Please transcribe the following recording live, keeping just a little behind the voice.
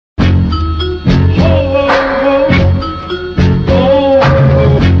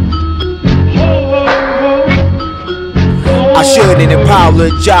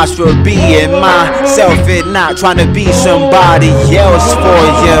apologize for being myself and not trying to be somebody else for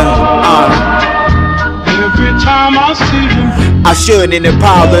you. Every time I see him, I shouldn't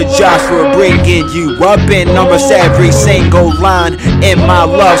apologize for bringing you up in almost every single line in my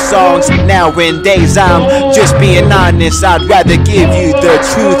love songs. Nowadays I'm just being honest. I'd rather give you the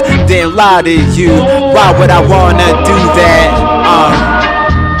truth than lie to you. Why would I wanna do that?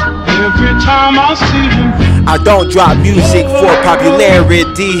 every time I see him, I don't drop music for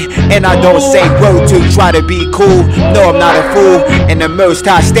popularity, and I don't say whoa to try to be cool. No, I'm not a fool, and the Most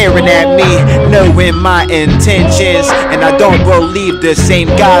High staring at me, knowing my intentions. And I don't believe the same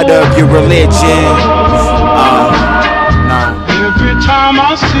God of your religion. Nah. every time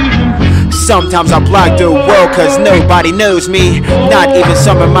I see him, Sometimes I block the world cause nobody knows me, not even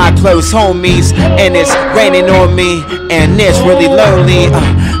some of my close homies. And it's raining on me and it's really lonely.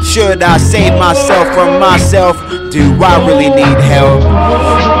 Should I save myself from myself? Do I really need help?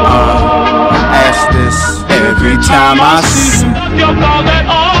 Ask this every time I see him.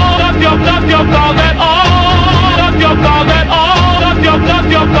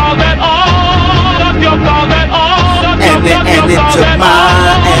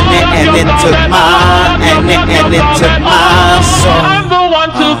 And it took my soul.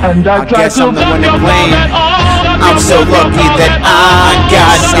 and I guess I'm the one to blame. I'm so lucky that I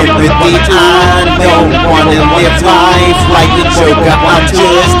got sympathy. I don't wanna live life like the Joker. I'm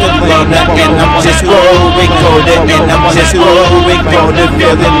just a loner and I'm just growing colder, and I'm just growing colder,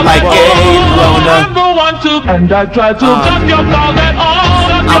 feeling like a loner. and I try to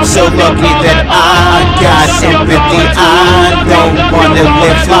I'm so lucky that I got sympathy. I don't wanna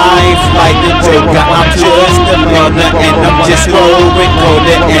live life like the Joker. I'm just a loner and I'm just growing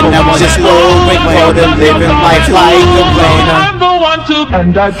colder, and I'm just growing colder, living life like a loner.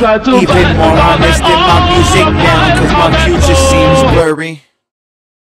 and I try to Even more honest in my music now, cause my future seems blurry.